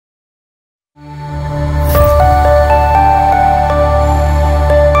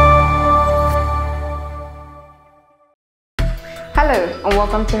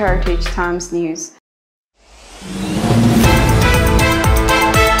welcome to Heritage Times News.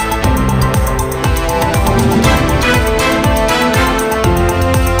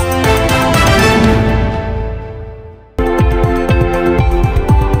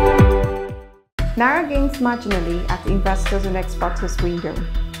 Naira gains marginally at the investors and exporters window.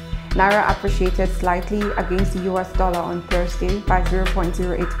 Naira appreciated slightly against the US dollar on Thursday by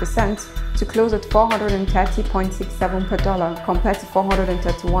 0.08% to close at 430.67 per dollar compared to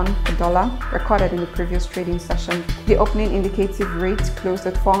 431 per dollar recorded in the previous trading session. The opening indicative rate closed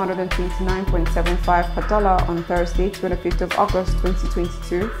at 429.75 per dollar on Thursday, 25th of August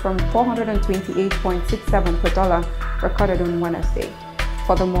 2022 from 428.67 per dollar recorded on Wednesday.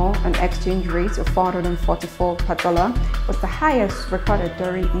 Furthermore, an exchange rate of 444 per dollar was the highest recorded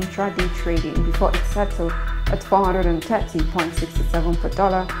during intraday trading before it settled at 430.67 per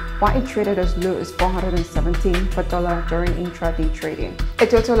dollar, while it traded as low as 417 per dollar during intraday trading. A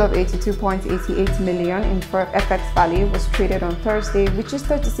total of 82.88 million in FX value was traded on Thursday, which is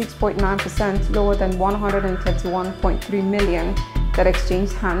 36.9% lower than 131.3 million that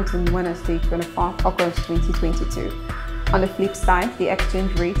exchanged hands on Wednesday, 24th August 2022. On the flip side, the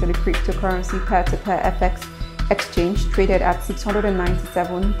exchange rate of the cryptocurrency peer-to-peer FX exchange traded at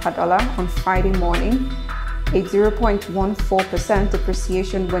 697 per dollar on Friday morning, a 0.14%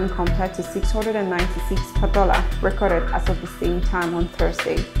 depreciation when compared to 696 per dollar recorded as of the same time on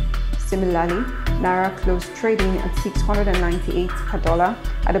Thursday. Similarly, Naira closed trading at 698 per dollar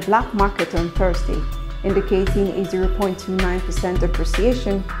at the black market on Thursday, indicating a 0.29%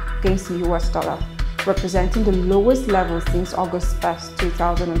 depreciation against the US dollar, representing the lowest level since August 1st,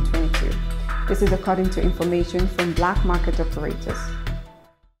 2022. This is according to information from black market operators.